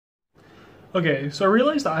Okay, so I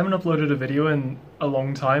realized that I haven't uploaded a video in a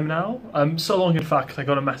long time now. So long, in fact, I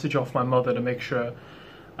got a message off my mother to make sure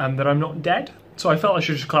that I'm not dead. So I felt I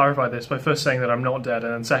should just clarify this by first saying that I'm not dead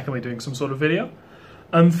and then secondly doing some sort of video.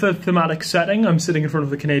 For thematic setting, I'm sitting in front of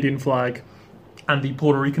the Canadian flag and the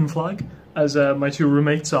Puerto Rican flag, as my two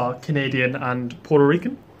roommates are Canadian and Puerto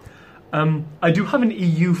Rican. I do have an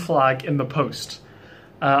EU flag in the post.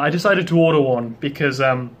 I decided to order one because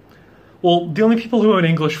well, the only people who own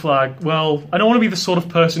English flag, well, I don't want to be the sort of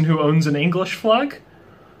person who owns an English flag,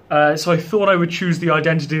 so I thought I would choose the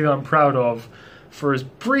identity that I'm proud of for as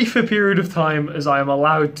brief a period of time as I am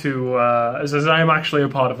allowed to, as I am actually a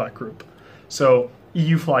part of that group. So,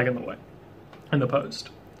 EU flag in the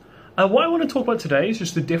post. What I want to talk about today is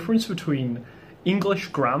just the difference between English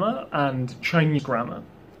grammar and Chinese grammar,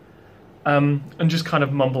 and just kind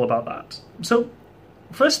of mumble about that. So,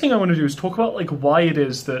 first thing I want to do is talk about like why it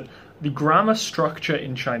is that the grammar structure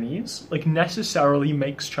in Chinese like necessarily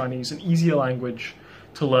makes Chinese an easier language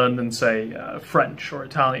to learn than say French or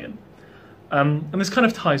Italian. And this kind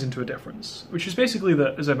of ties into a difference, which is basically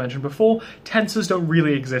that, as I mentioned before, tenses don't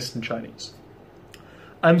really exist in Chinese.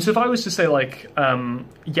 So if I was to say like,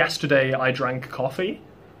 yesterday I drank coffee,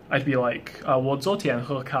 I'd be like, 我昨天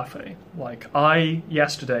喝咖啡. Like, I,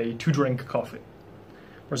 yesterday, to drink coffee.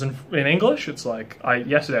 Whereas in English, it's like,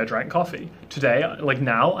 yesterday I drank coffee. Today, like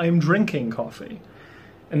now, I am drinking coffee.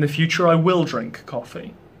 In the future, I will drink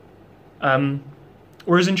coffee.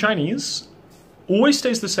 Whereas in Chinese, always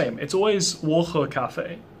stays the same. It's always 我喝咖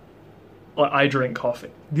啡. Like, I drink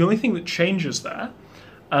coffee. The only thing that changes there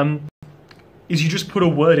is you just put a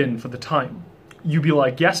word in for the time. You'd be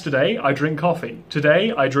like, yesterday, I drink coffee.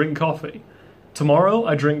 Today, I drink coffee. Tomorrow,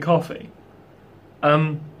 I drink coffee.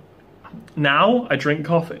 Now, I drink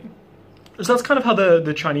coffee. So that's kind of how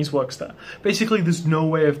the Chinese works there. Basically, there's no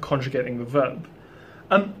way of conjugating the verb.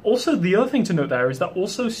 Also, the other thing to note there is that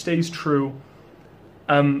also stays true.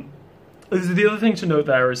 The other thing to note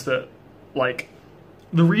there is that, like,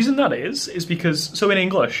 the reason that is because, so in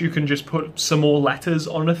English, you can just put some more letters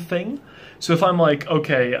on a thing. So if I'm like,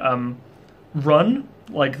 okay, run,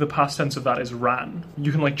 like the past tense of that is ran,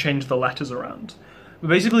 you can like change the letters around. But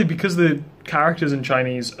basically, because the characters in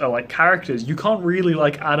Chinese are like characters, you can't really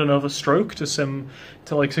like add another stroke to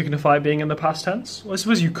like signify being in the past tense. Well, I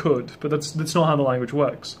suppose you could, but that's not how the language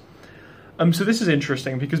works. So this is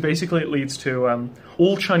interesting because basically it leads to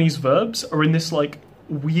all Chinese verbs are in this like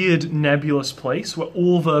weird nebulous place where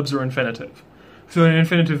all verbs are infinitive. So an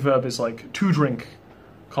infinitive verb is like to drink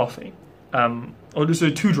coffee, or just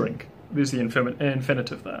to drink is the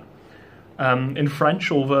infinitive there. In French,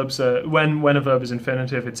 all verbs are, when a verb is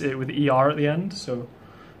infinitive, it's with er at the end, so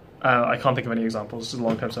I can't think of any examples, it's a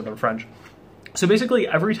long time since I've done French. So basically,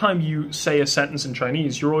 every time you say a sentence in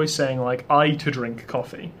Chinese, you're always saying like, I to drink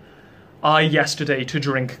coffee. I yesterday to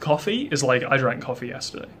drink coffee is like, I drank coffee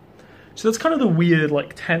yesterday. So that's kind of the weird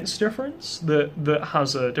like tense difference that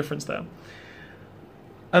has a difference there.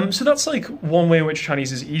 So that's like one way in which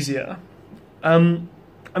Chinese is easier.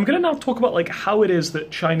 I'm going to now talk about like how it is that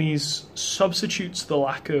Chinese substitutes the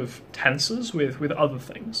lack of tenses with other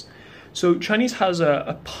things. So Chinese has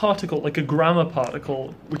a particle, like a grammar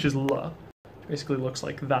particle, which is le. Basically looks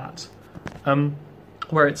like that.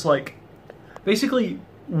 Where it's like, basically,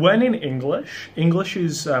 when in English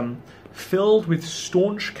is filled with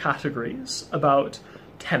staunch categories about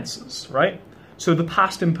tenses, right? So the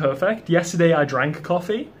past imperfect, yesterday I drank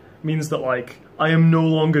coffee, means that like, I am no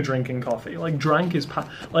longer drinking coffee. Like, drank is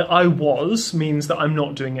like, I was means that I'm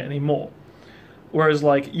not doing it anymore. Whereas,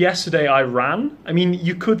 like, yesterday I ran, I mean,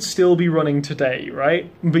 you could still be running today,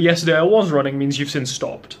 right? But yesterday I was running means you've since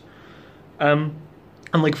stopped. And,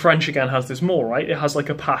 like, French, again, has this more, right? It has, like,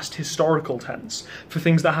 a past historical tense for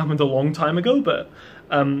things that happened a long time ago, but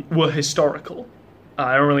were historical.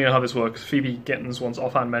 I don't really know how this works. Phoebe Gittins once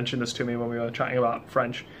offhand mentioned this to me when we were chatting about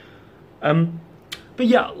French. But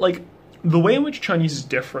yeah, like, the way in which Chinese is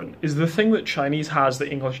different is the thing that Chinese has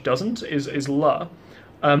that English doesn't is le,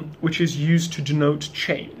 which is used to denote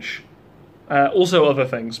change. Also other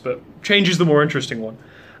things, but change is the more interesting one.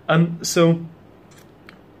 So,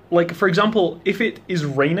 like, for example, if it is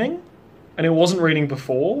raining, and it wasn't raining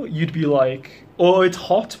before, you'd be like, or it's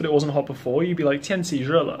hot, but it wasn't hot before, you'd be like, 天气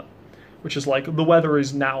热了, which is like, the weather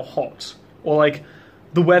is now hot. Or like,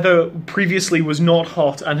 the weather previously was not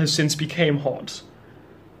hot and has since became hot.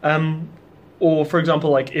 Or for example,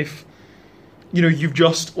 like if, you know, you've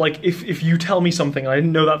just, like, if you tell me something and I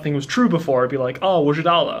didn't know that thing was true before, I'd be like, oh, 我知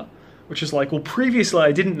道了, which is like, well, previously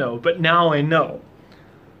I didn't know, but now I know.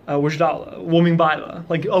 我知道了, 我明白了.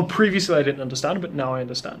 Like, oh, previously I didn't understand, but now I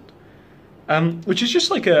understand. which is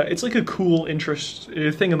just like it's like a cool interest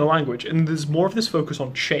thing in the language, and there's more of this focus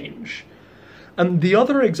on change. And the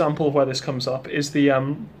other example of where this comes up is the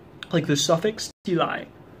like the suffix 起来,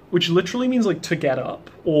 which literally means like to get up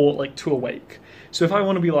or like to awake. So if I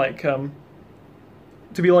want to be like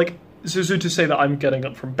so to say that I'm getting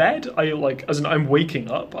up from bed, I like as in I'm waking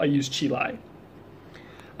up, I use 起来.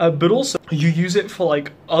 But also you use it for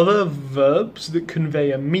like other verbs that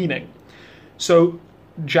convey a meaning. So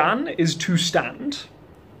Jan is to stand.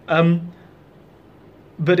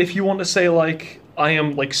 But if you want to say like I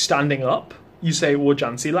am like standing up, you say 我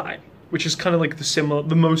站起来, which is kind of like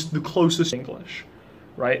the closest English,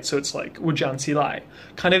 right? So it's like 我站起来,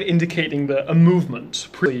 kind of indicating that a movement.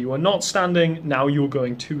 Previously you are not standing, now you're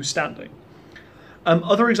going to standing.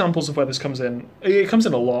 Other examples of where this comes in, it comes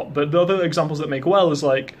in a lot, but the other examples that make well is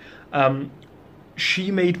like,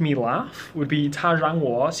 she made me laugh would be 她让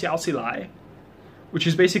我笑起来, which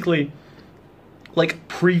is basically like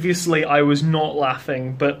previously I was not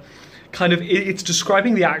laughing, but kind of it's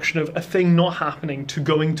describing the action of a thing not happening to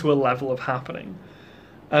going to a level of happening.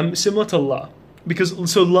 Similar to la, because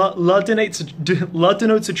so la denotes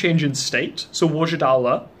a change in state. So 我知道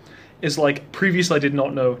了 is like previously I did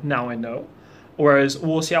not know, now I know. Whereas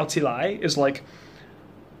我笑起来 is like,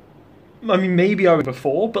 I mean, maybe I was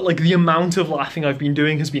before, but like the amount of laughing I've been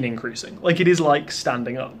doing has been increasing. Like it is like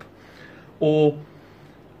standing up. Or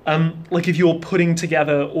like if you're putting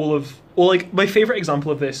together all of, or like my favorite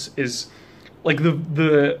example of this is like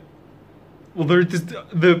my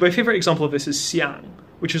favorite example of this is xiang,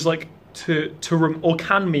 which is like or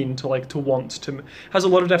can mean to like to want to, has a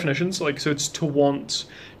lot of definitions, like so it's to want,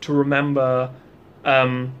 to remember,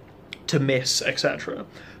 to miss, etc.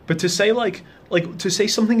 But to say like to say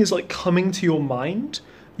something is like coming to your mind,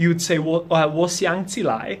 you would say 我想起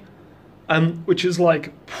来, which is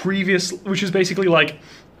like previous, which is basically like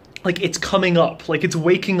it's coming up, like it's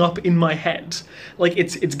waking up in my head, like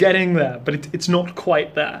it's getting there, but it's not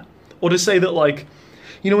quite there. Or to say that like,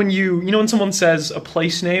 when someone says a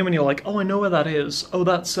place name and you're like, oh, I know where that is. Oh,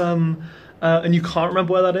 that's and you can't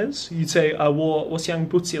remember where that is. You'd say 我想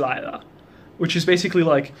不起来了, which is basically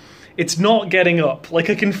like it's not getting up.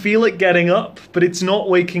 Like I can feel it getting up, but it's not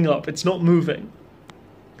waking up. It's not moving.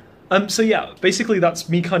 So yeah, basically that's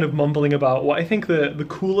me kind of mumbling about what I think the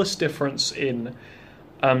coolest difference in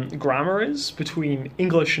grammar is between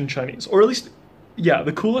English and Chinese, or at least, yeah,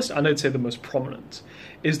 the coolest and I'd say the most prominent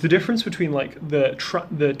is the difference between like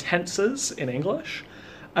the tenses in English,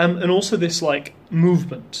 and also this like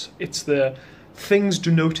movement. It's the things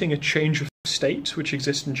denoting a change of state which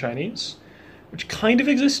exist in Chinese, which kind of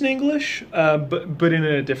exists in English, but in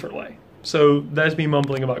a different way. So there's me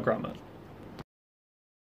mumbling about grammar.